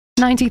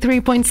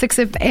93.6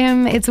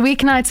 FM. It's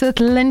Weeknights with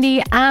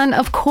Lindy. And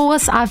of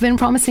course, I've been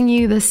promising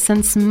you this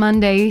since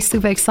Monday.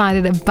 Super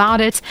excited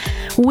about it.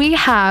 We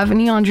have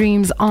Neon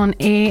Dreams on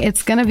air.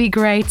 It's going to be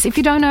great. If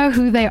you don't know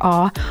who they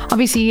are,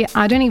 obviously,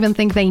 I don't even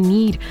think they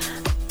need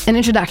an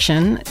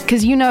introduction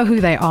because you know who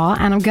they are,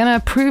 and I'm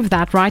gonna prove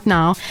that right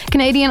now.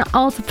 Canadian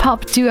alt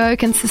pop duo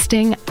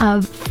consisting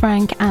of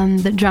Frank and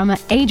the drummer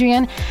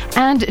Adrian.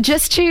 And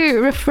just to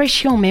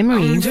refresh your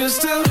memory, I'm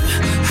just a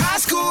high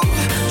school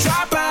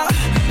dropout.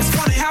 It's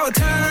funny how it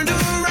turned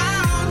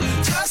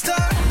around. Just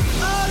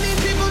all these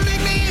people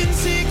make me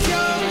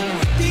insecure.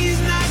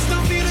 These nights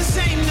don't feel the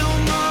same no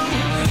more.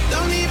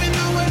 Don't even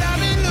know what I've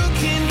been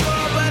looking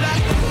for, but I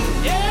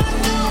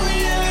know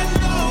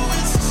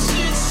it's a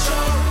shit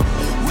show.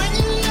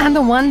 and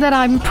the one that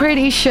I'm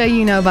pretty sure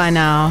you know by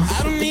now.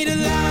 I don't need a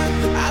lot,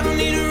 I don't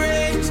need a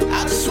raise.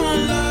 I just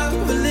want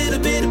love, a little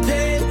bit of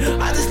pain.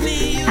 I just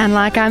need you. And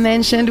like I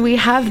mentioned, we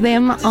have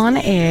them on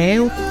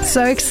air.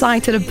 So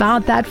excited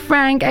about that.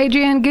 Frank,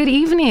 Adrian, good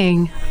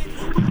evening.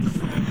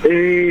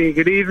 Hey,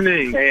 good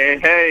evening.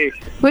 Hey.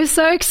 We're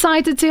so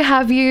excited to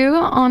have you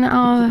on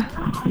our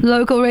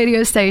local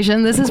radio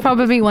station. This is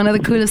probably one of the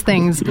coolest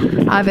things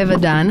I've ever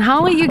done.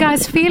 How are you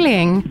guys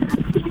feeling?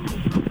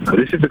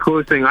 This is the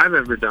coolest thing I've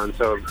ever done,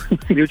 so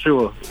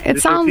mutual.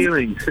 It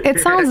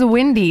sounds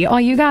windy.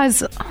 Are you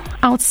guys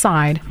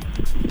outside?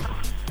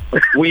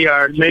 We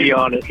are, to be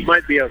honest.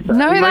 Might be outside.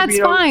 No, We might that's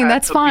be fine. outside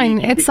That's the fine.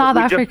 beach It's because South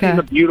we just Africa. seen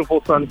a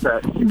beautiful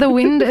sunset. The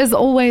wind is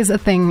always a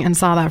thing in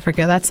South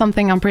Africa. That's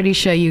something I'm pretty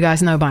sure you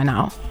guys know by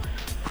now.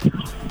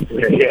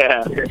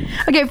 Yeah.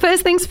 Okay,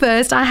 first things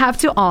first, I have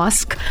to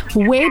ask,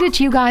 where did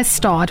you guys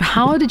start?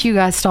 How did you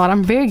guys start?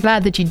 I'm very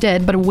glad that you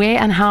did, but where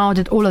and how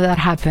did all of that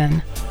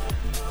happen?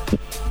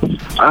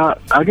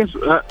 I guess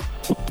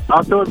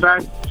I'll throw it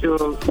back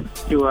to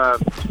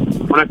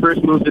when I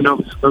first moved to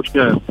Nova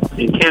Scotia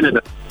in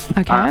Canada.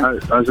 Okay. I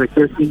was like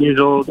 13 years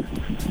old.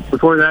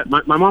 Before that,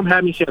 my mom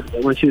had me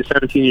when she was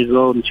 17 years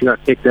old, and she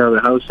got kicked out of the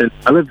house. And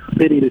I lived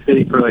city to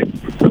city for like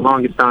the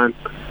longest time.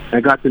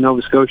 I got to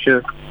Nova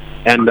Scotia,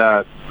 and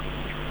I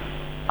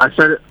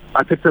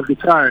picked up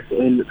guitar,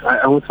 and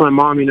I went to my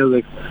mom.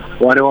 Like,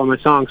 why do all my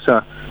songs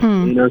suck?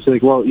 She's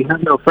like, well, you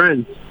have no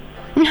friends.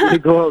 You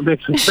go out and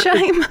make some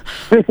Shame.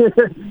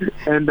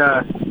 And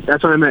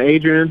that's when I met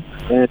Adrian,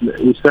 and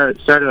we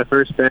started our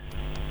first band.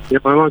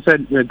 My mom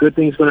said, good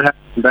things going to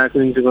happen, bad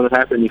things are going to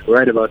happen. You can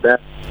write about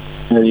that.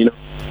 And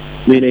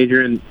me and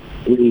Adrian,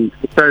 we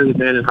started the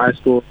band in high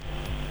school,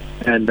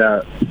 and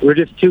we're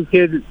just two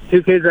kids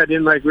that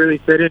didn't like really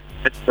fit in.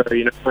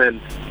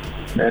 And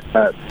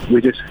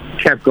we just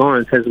kept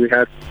going because we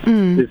had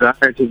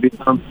desire to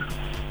become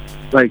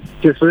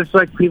just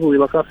like people we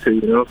look up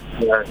to.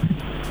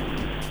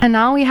 And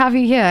now we have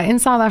you here in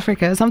South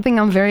Africa, something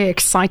I'm very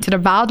excited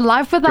about.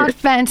 Life Without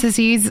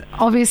Fantasies.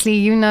 Obviously,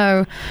 you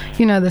know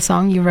the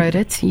song. You wrote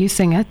it. You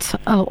sing it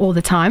all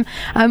the time.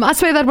 I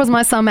swear that was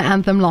my summer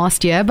anthem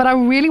last year. But I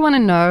really want to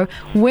know,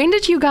 when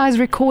did you guys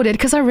record it?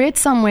 Because I read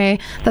somewhere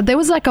that there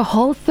was like a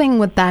whole thing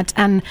with that,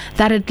 and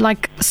that it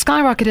like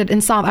skyrocketed in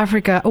South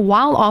Africa a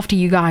while after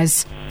you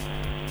guys,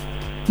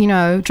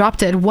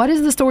 dropped it. What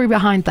is the story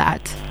behind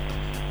that?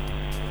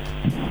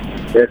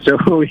 Yeah, so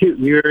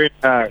we were in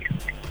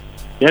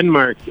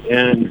Denmark,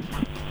 and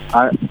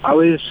I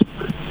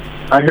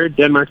heard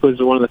Denmark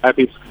was one of the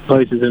happiest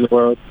places in the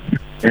world,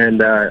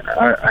 and I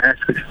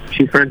asked a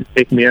few friends to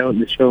take me out and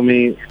to show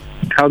me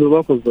how the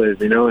locals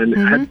live, and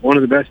I had one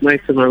of the best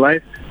nights of my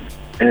life.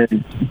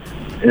 And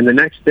the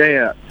next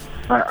day,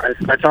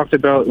 I talked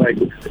about like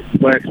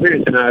what I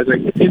experienced, and I was like,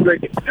 it seems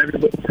like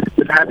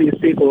the happiest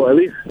people, at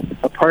least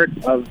a part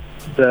of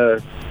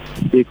the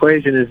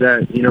equation, is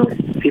that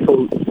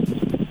people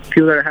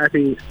that are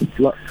happy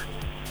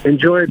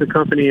enjoy the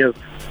company of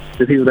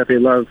the people that they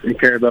love and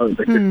care about,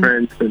 like their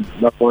friends and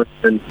loved ones,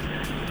 and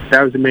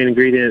that was the main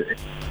ingredient.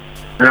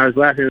 And I was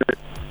laughing.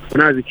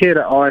 When I was a kid,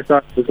 all I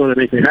thought was going to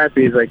make me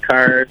happy is like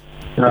cars,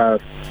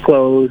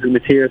 clothes, and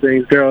material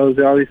things, girls,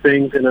 all these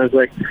things. And I was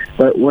like,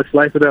 but what's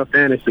life without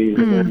fantasies?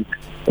 And then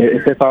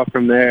it took off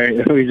from there.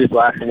 We were just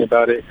laughing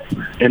about it.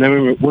 And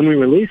then when we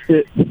released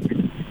it,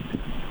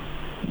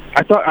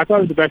 I thought it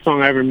was the best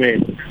song I ever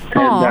made.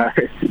 And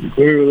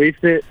when we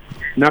released it,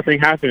 nothing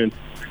happened.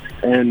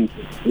 And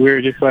we were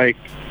just like,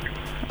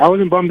 I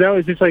wasn't bummed out.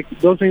 It's just like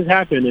those things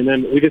happen. And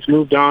then we just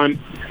moved on,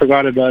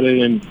 forgot about it,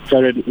 and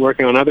started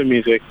working on other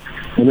music.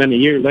 And then a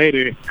year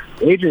later,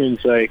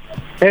 Adrian's like,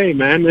 hey,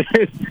 man,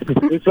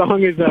 this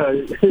song is,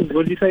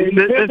 what did you say?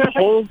 This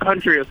whole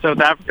country of South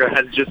Africa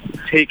has just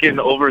taken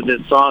over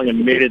this song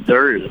and made it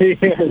theirs.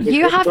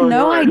 You have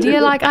no idea.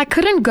 Like, I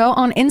couldn't go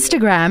on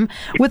Instagram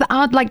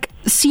without, like,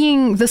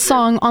 seeing the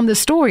song on the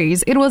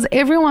stories. It was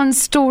everyone's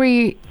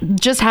story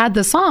just had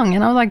the song.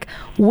 And I was like,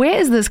 where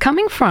is this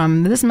coming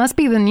from? This must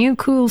be the new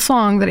cool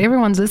song that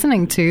everyone's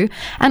listening to.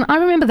 And I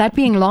remember that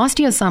being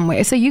last year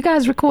somewhere. So you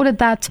guys recorded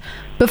that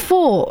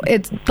before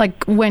it,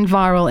 like, went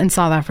viral in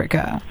South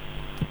Africa.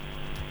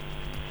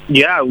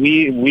 Yeah,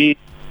 we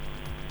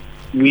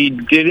we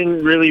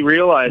didn't really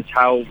realize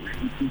how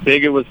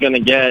big it was going to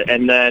get,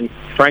 and then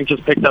Frank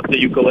just picked up the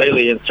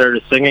ukulele and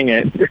started singing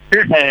it,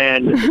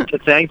 and to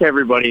thank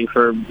everybody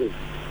for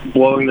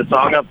blowing the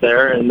song up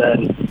there, and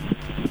then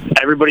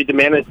everybody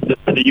demanded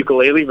the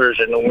ukulele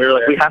version, and we were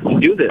like, we have to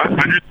do this.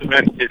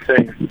 100%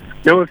 saying,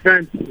 no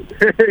offense,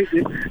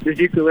 this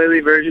ukulele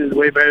version is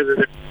way better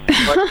than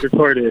what's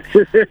recorded.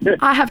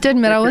 I have to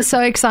admit, I was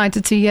so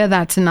excited to hear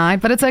that tonight,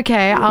 but it's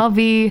okay. I'll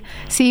be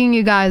seeing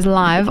you guys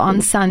live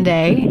on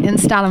Sunday in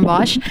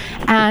Stellenbosch,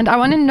 and I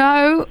want to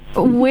know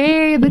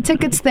where the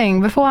tickets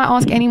thing, before I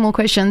ask any more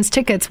questions,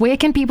 tickets, where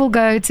can people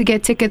go to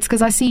get tickets?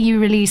 Because I see you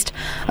released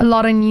a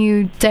lot of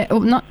new,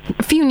 not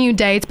a few new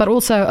dates, but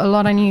also a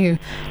lot of new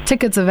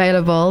tickets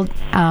available,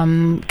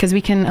 because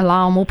we can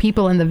allow more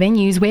people in the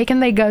venues. Where can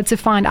they go to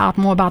find out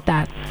more about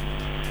that?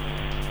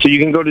 So you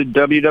can go to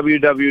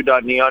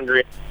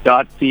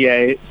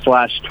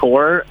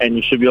www.neondream.ca/tour, and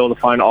you should be able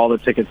to find all the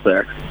tickets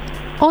there.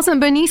 Awesome.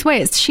 Bernice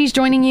West, she's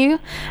joining you.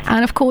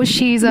 And of course,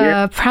 she's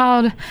a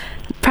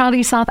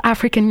proudly South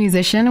African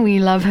musician. We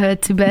love her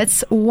to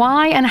bits.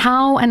 Why and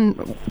how and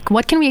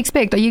what can we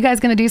expect? Are you guys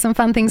going to do some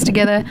fun things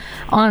together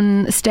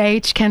on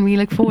stage? Can we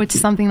look forward to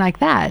something like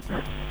that?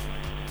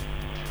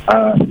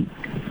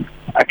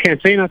 I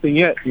can't say nothing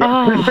yet.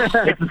 Oh,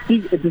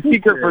 It's a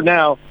secret for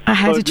now. I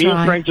had But to me and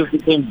try. Frank just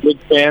became big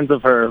fans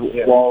of her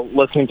while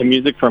listening to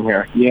music from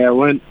here. Yeah,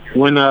 when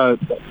a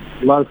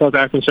lot of South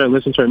Africans started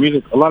listening to our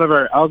music, a lot of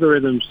our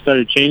algorithms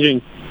started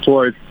changing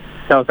towards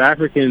South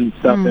African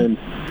stuff. And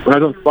when I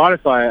was on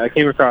Spotify, I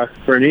came across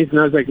Bernice, and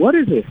I was like, "What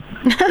is it?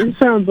 It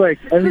sounds like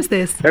Who's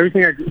this?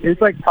 everything.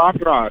 It's like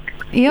pop rock.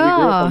 We grew up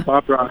Yeah. on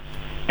pop rock,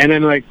 and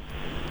then like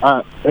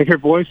her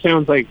voice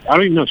sounds like, I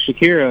don't even know,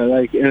 Shakira.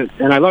 Like, and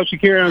I love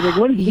Shakira. And I was like,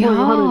 what is going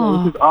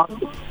on? This is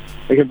awesome.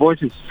 Like, her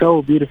voice is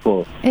so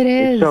beautiful. It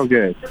is. It's so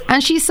good.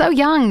 And she's so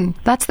young.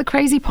 That's the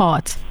crazy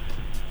part.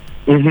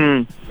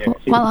 Mm-hmm. Yeah,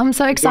 Well, I'm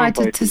so she's going excited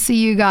to places. see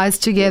you guys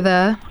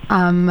together,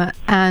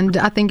 and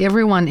I think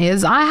everyone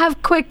is. I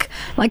have quick,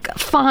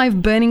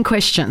 5 burning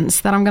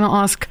questions that I'm going to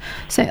ask,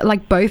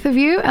 both of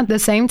you at the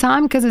same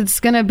time, because it's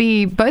going to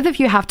be, both of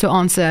you have to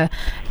answer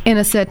in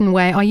a certain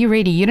way. Are you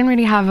ready? You didn't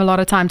really have a lot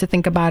of time to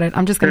think about it.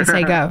 I'm just going to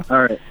say go.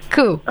 All right.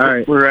 Cool. All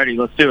right. We're ready.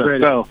 Let's do it.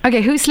 Ready. Go.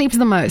 Okay, who sleeps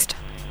the most?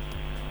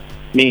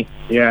 Me.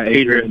 Yeah,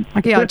 Adrian.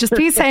 Okay, yeah, just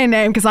please say a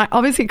name, because I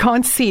obviously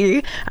can't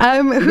see.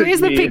 Who is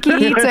the Me. picky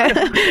eater?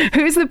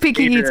 Who's the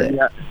picky eater? Adrian,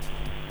 yeah.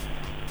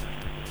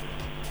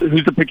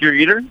 Who's the picker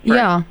eater?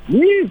 Yeah.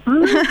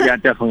 Yeah,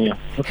 definitely you.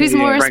 Who's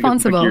more Frank is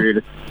the responsible? picker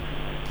eater.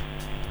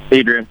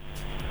 Adrian.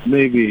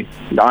 Maybe.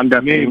 I'm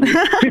definitely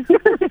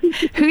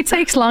Who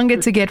takes longer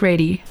to get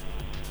ready?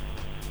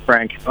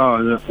 Frank. Oh,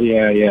 no.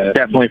 Yeah.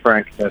 Definitely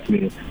Frank. That's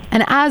me.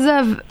 And as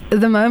of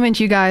the moment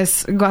you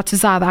guys got to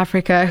South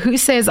Africa, who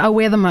says I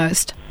wear the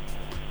most?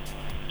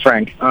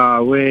 Frank.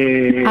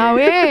 Wait. I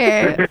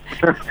wear.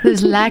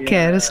 Dis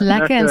lekker in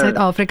that's South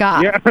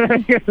Africa. Yeah.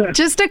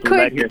 Just a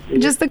quick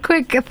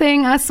Lekker.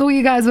 thing. I saw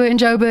you guys were in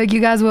Joburg. You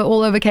guys were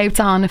all over Cape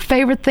Town.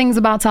 Favorite things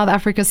about South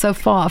Africa so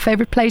far?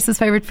 Favorite places,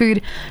 favorite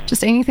food?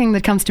 Just anything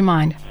that comes to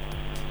mind.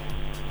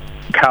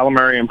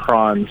 Calamari and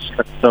prawns.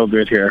 That's so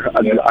good here.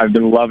 I've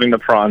been loving the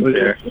prawns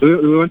here.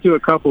 We went to a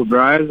couple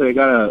drives. I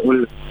got a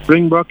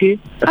Springbokke.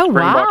 Oh, Springbok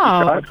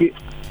wow. shot.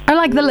 I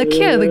like the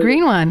liqueur, the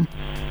green one.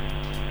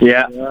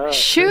 Yeah.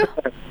 Shoo.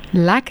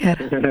 Lekker.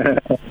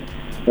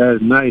 That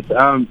is nice.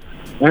 And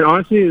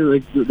honestly,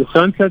 like the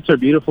sunsets are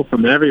beautiful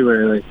from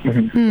everywhere. Like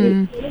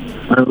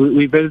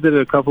we visited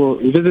a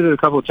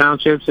couple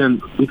townships, and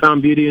we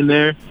found beauty in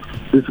there.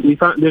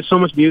 There's so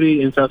much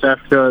beauty in South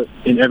Africa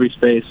in every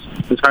space.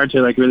 It's hard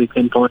to really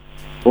pinpoint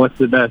what's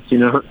the best,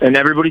 And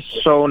everybody's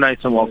so nice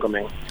and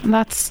welcoming.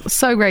 That's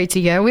so great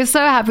to hear. We're so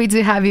happy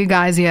to have you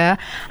guys here.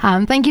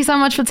 Thank you so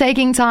much for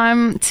taking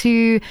time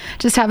to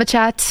just have a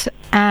chat.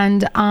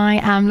 And I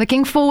am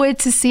looking forward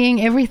to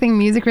seeing everything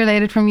music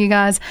related from you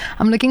guys.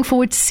 I'm looking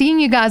forward to seeing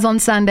you guys on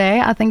Sunday.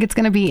 I think it's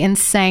going to be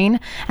insane.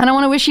 And I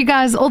want to wish you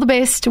guys all the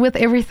best with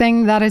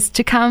everything that is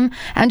to come.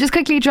 And just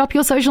quickly drop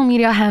your social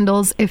media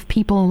handles if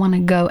people want to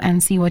go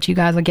and see what you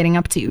guys are getting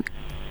up to.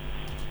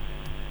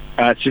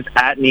 It's just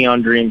at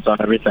Neon Dreams on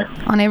everything.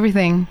 On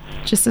everything.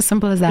 Just as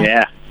simple as that.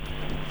 Yeah.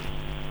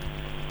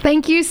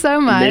 Thank you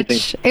so much.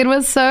 Amazing. It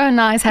was so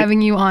nice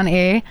having you on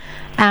air.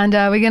 And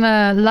we're going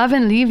to love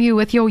and leave you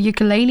with your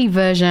ukulele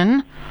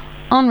version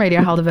on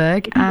Radio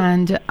Helderberg.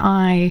 And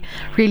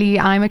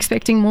I'm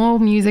expecting more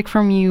music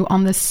from you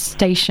on this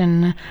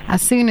station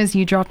as soon as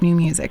you drop new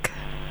music.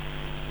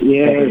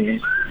 Yeah.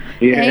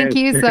 Thank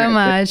you so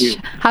much. Thank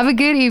you. Have a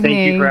good evening.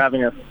 Thank you for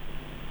having us.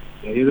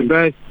 Yeah, you're the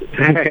best.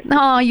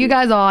 Oh, you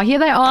guys are. Here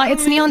they are.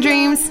 It's Neon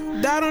Dreams.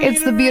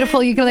 It's the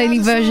beautiful ukulele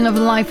version of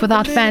Life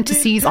Without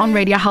Fantasies on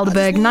Radio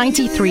Helderberg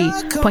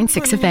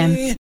 93.6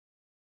 FM.